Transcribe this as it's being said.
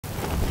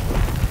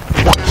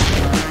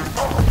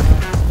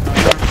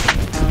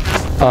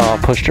Oh,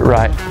 pushed it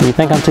right. Do you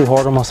think I'm too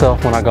hard on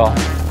myself when I golf?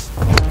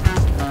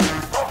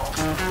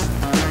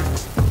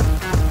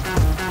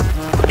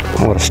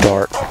 What a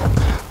start.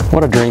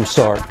 What a dream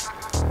start.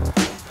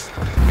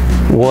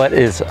 What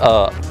is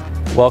up?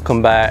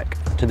 Welcome back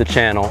to the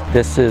channel.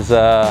 This is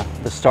the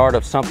start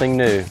of something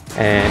new,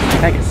 and I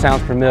think it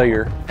sounds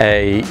familiar.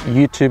 A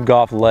YouTube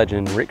golf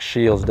legend, Rick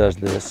Shealy, does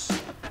this,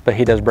 but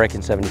he does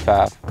Breaking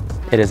 75.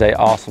 It is an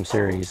awesome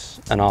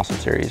series,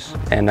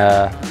 and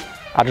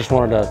I just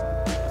wanted to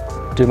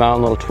do my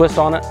own little twist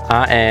on it.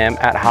 I am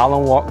at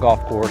Highland Walk Golf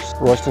Course,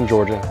 Royston,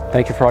 Georgia.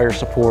 Thank you for all your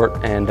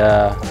support, and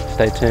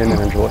stay tuned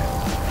and enjoy.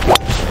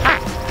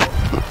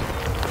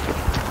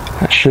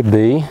 That should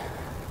be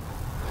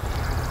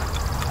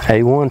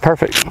A1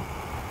 perfect.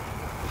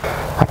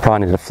 I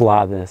probably need to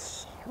fly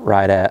this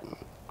right at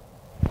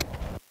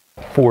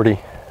 40.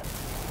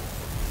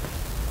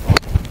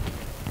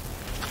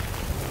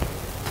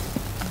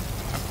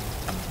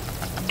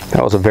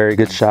 That was a very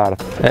good shot.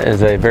 That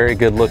is a very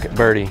good look at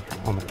birdie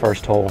on the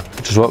first hole,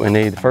 which is what we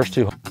need. The first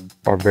two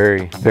are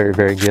very, very,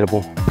 very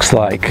gettable. Looks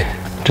like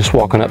just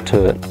walking up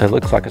to it, it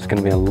looks like it's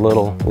gonna be a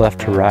little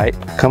left to right,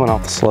 coming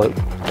off the slope.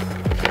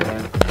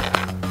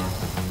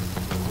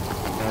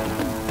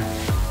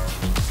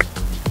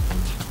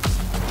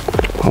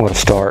 What a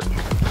start.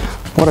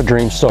 What a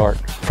dream start.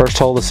 First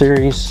hole of the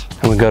series,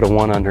 and we go to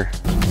 1 under.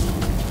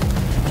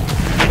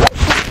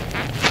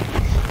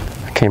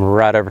 I came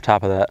right over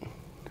top of that.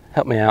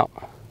 Help me out.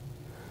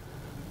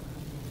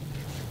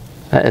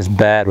 That is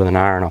bad with an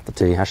iron off the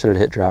tee. I should have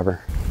hit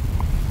driver.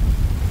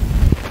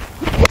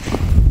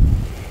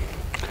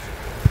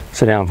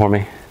 Sit down for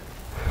me.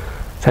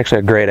 It's actually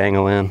a great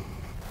angle in.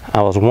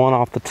 I was 1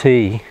 off the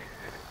tee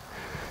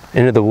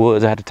into the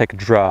woods. I had to take a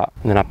drop,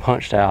 and then I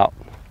punched out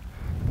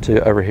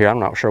to over here. I'm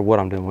not sure what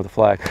I'm doing with the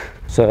flag.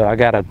 So I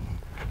got a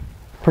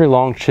pretty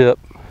long chip.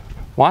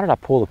 Why did I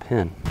pull the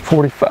pin?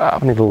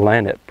 45. I need to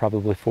land it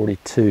probably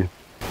 42.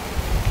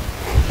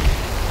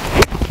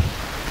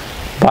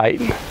 Bite.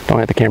 Don't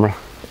hit the camera.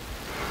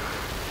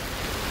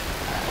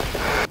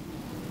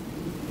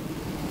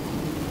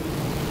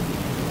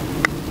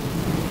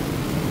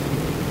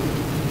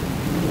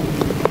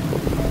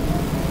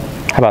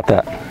 How about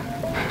that?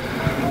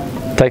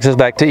 Takes us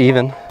back to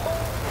even.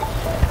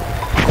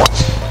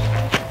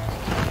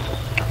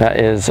 That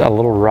is a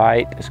little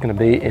right. It's going to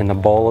be in the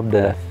bowl of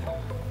death.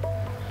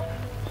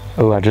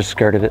 Oh, I just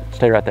skirted it.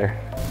 Stay right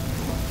there.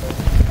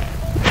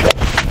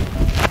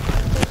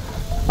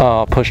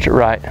 Oh, pushed it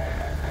right.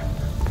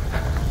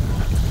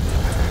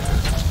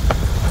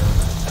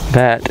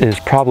 That is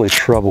probably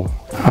trouble.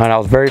 All right, I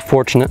was very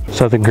fortunate.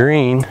 So the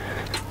green,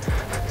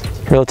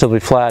 relatively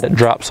flat, it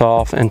drops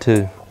off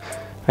into,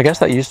 I guess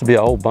that used to be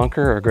an old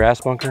bunker or a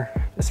grass bunker.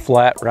 It's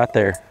flat right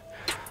there.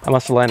 I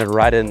must have landed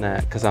right in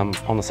that because I'm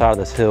on the side of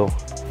this hill.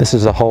 This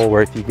is a hole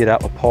where if you get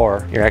out with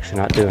par, you're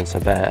actually not doing so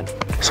bad.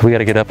 So we got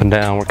to get up and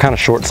down. We're kind of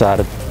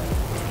short-sighted.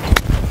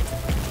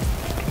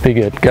 Be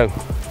good, go.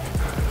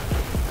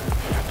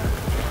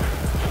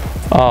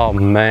 Oh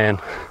man.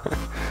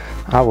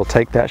 I will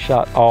take that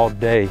shot all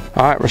day.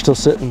 All right, we're still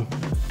sitting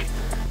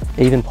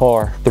even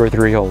par through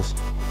 3 holes.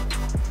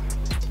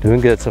 Doing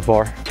good so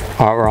far.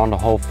 All right, we're on to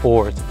hole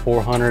 4. It's a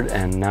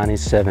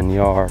 497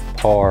 yard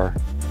par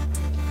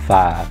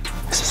 5.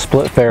 It's a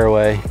split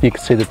fairway. You can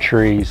see the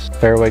trees.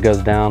 Fairway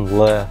goes down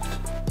left,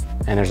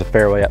 and there's a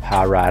fairway up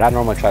high right. I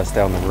normally try to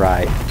stay on the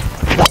right.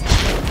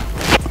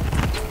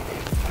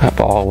 That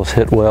ball was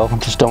hit well.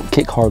 Just don't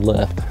kick hard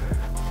left.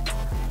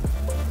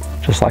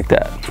 Just like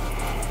that.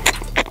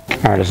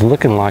 All right, it's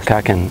looking like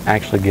I can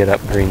actually get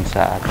up green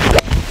side.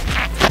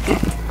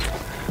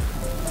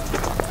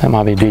 That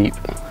might be deep.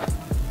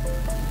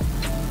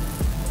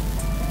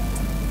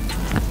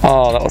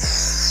 Oh, that was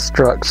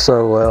struck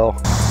so well.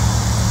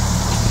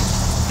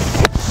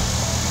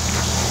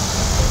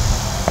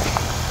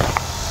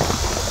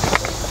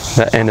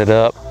 That ended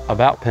up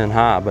about pin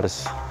high, but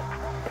it's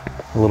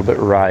a little bit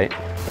right.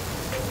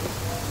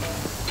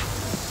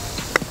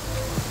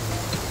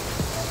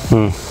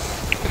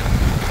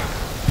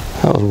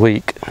 That was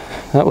weak.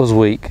 That was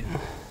weak.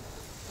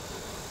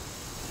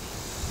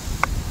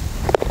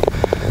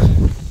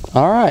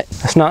 All right,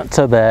 that's not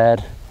so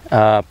bad.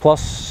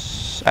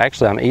 Plus,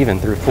 actually, I'm even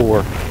through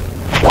 4.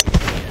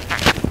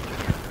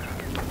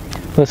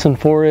 Listen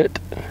for it.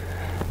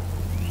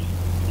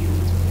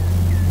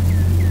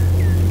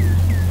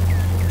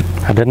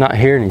 I did not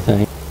hear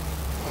anything.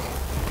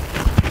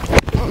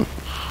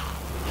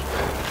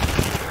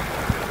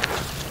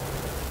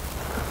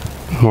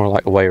 More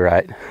like way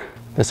right.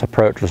 This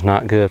approach was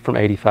not good from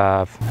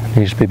 85. It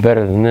needs to be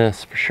better than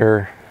this for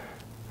sure.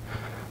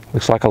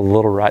 Looks like a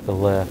little right to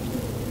left.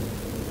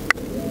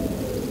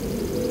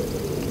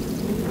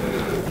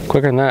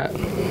 Quicker than that.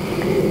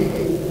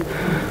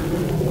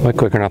 Way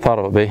quicker than I thought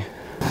it would be.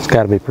 It's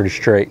got to be pretty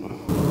straight.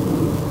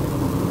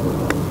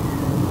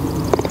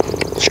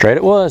 Straight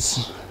it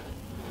was.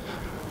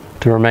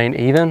 To remain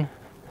even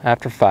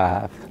after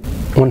 5.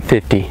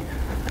 150.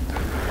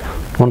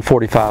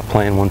 145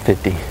 playing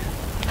 150.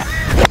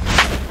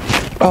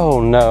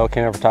 Oh no,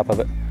 came over top of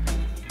it.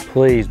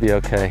 Please be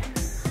okay.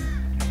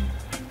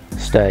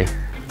 Stay.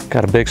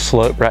 Got a big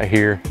slope right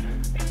here.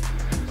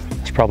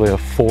 It's probably a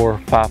 4 or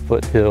 5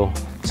 foot hill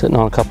sitting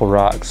on a couple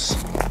rocks.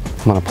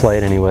 I'm gonna play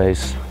it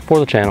anyways for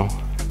the channel.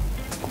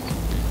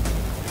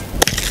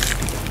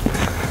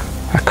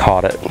 I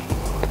caught it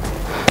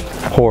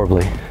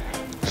horribly.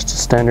 Just a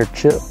standard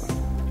chip,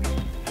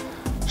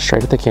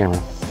 straight at the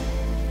camera.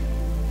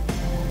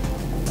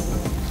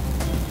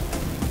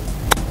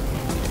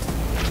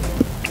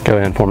 Go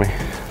in for me.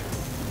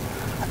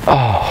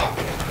 Oh,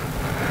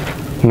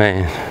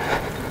 man.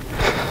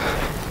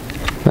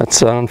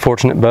 That's an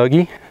unfortunate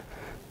bogey.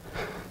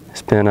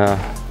 It's been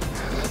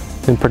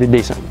pretty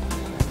decent.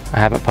 I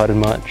haven't putted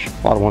much.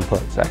 A lot of one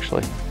putts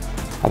actually.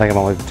 I think I've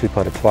only two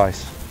putted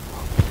twice.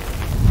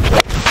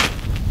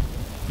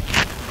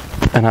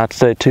 And I'd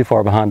stay too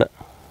far behind it.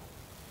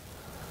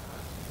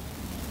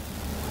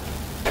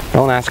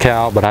 Don't ask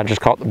how, but I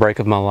just caught the break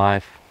of my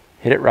life.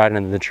 Hit it right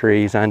into the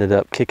trees. I ended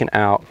up kicking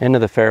out into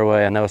the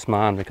fairway. I know it's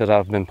mine because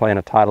I've been playing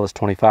a Titleist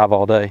 25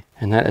 all day.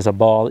 And that is a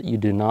ball that you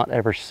do not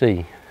ever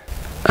see.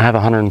 I have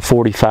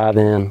 145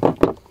 in.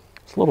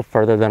 It's a little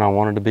further than I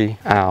wanted to be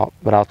out,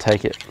 but I'll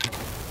take it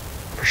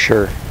for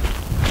sure.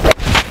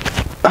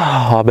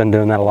 Oh, I've been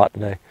doing that a lot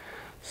today.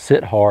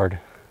 Sit hard.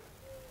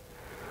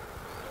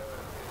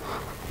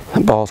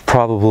 That ball's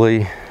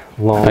probably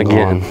long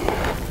again.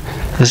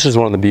 This is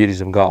one of the beauties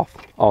of golf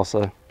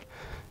also.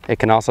 It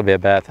can also be a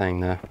bad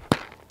thing though.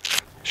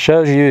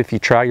 Shows you if you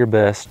try your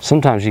best,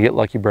 sometimes you get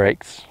lucky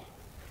breaks,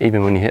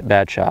 even when you hit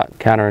bad shots.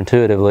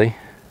 Counterintuitively,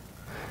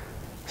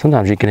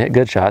 sometimes you can hit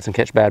good shots and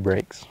catch bad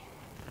breaks.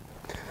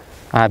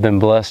 I've been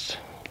blessed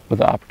with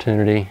the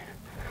opportunity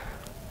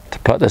to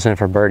put this in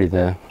for birdie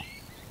though.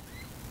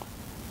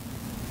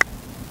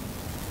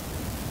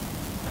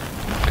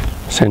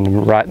 Sent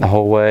him right the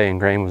whole way and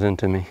grain was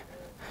into me.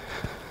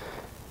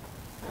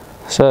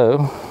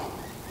 So,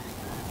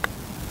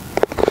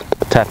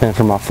 tap in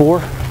for my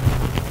 4.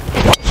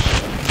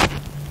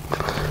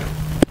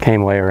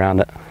 Came way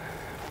around it.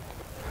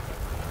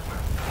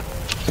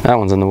 That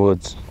one's in the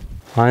woods.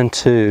 Line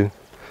 2,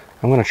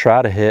 I'm gonna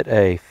try to hit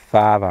a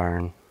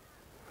 5-iron,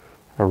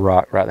 a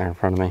rock right there in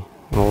front of me.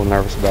 I'm a little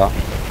nervous about.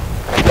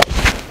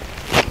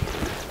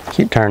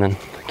 Keep turning,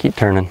 keep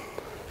turning.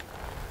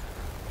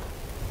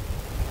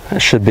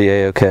 That should be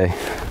a-okay.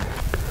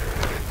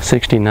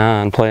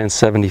 69, playing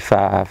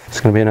 75.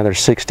 It's gonna be another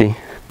 60.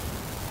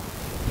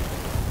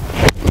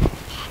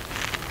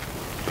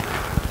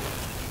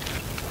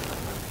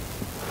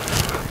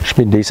 Should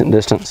be decent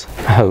distance,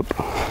 I hope.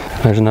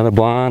 There's another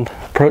blind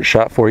approach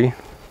shot for you.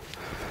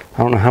 I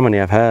don't know how many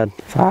I've had.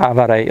 5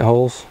 out of 8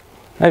 holes,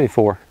 maybe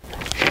 4.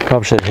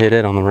 Probably should have hit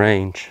it on the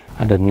range.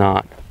 I did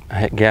not. I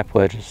hit gap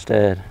wedge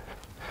instead.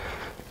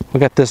 We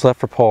got this left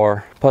for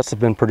par. Putts have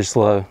been pretty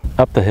slow.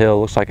 Up the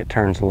hill, looks like it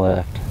turns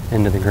left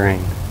into the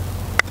green.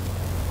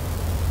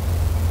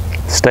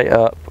 Stay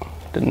up,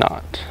 did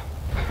not.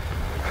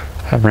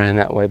 I ran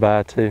that way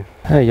by too.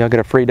 Hey, y'all get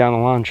a free down the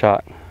line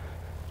shot.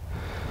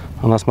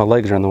 Unless my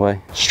legs are in the way.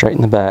 Straight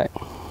in the back.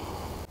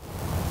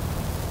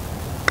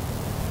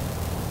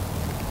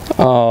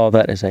 Oh,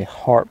 that is a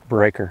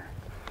heartbreaker.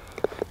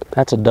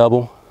 That's a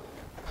double.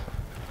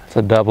 It's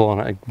a double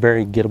on a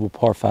very gettable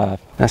par 5.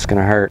 That's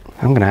gonna hurt.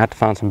 I'm gonna have to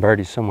find some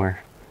birdies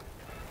somewhere.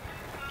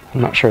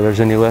 I'm not sure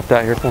there's any left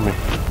out here for me.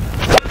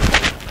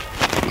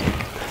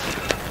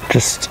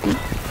 Just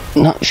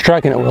not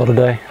striking it well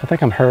today. I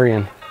think I'm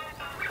hurrying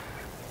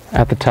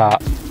at the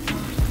top.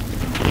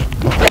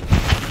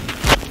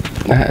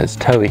 That is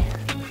toey.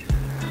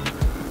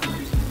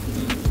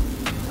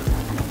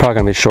 Probably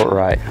gonna be short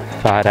right.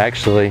 If I'd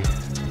actually,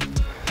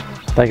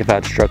 I think if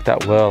I'd struck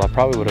that well, I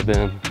probably would have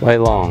been way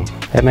long.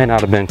 It may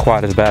not have been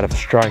quite as bad of a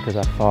strike as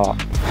I thought.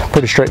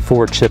 Pretty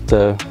straightforward chip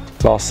though.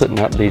 Ball sitting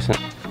up decent.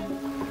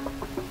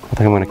 I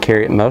think I'm gonna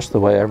carry it most of the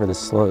way over the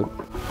slope.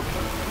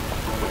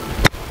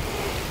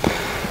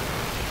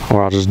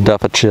 Or I'll just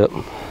duff a chip.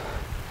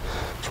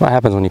 That's what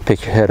happens when you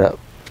pick your head up,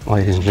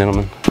 ladies and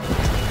gentlemen.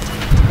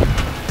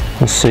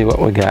 Let's see what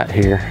we got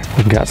here.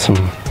 We've got some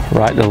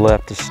right to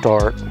left to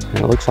start. And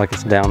it looks like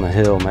it's down the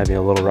hill, maybe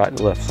a little right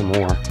to left some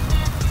more.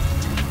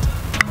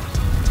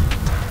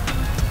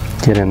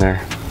 Get in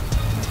there.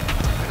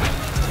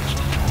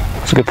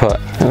 It's a good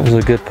putt. That was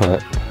a good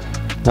putt.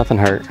 Nothing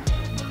hurt.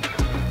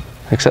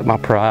 Except my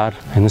pride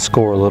and the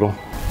score a little.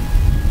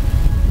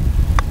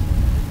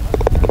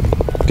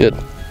 Good.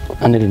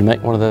 I needed to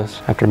make one of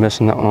those after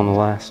missing that one on the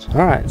last.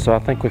 All right, so I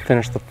think we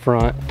finished the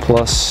front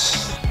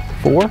plus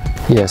 4.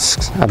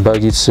 Yes, I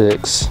bogeyed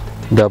 6,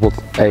 doubled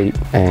 8,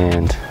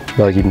 and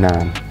bogeyed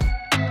 9.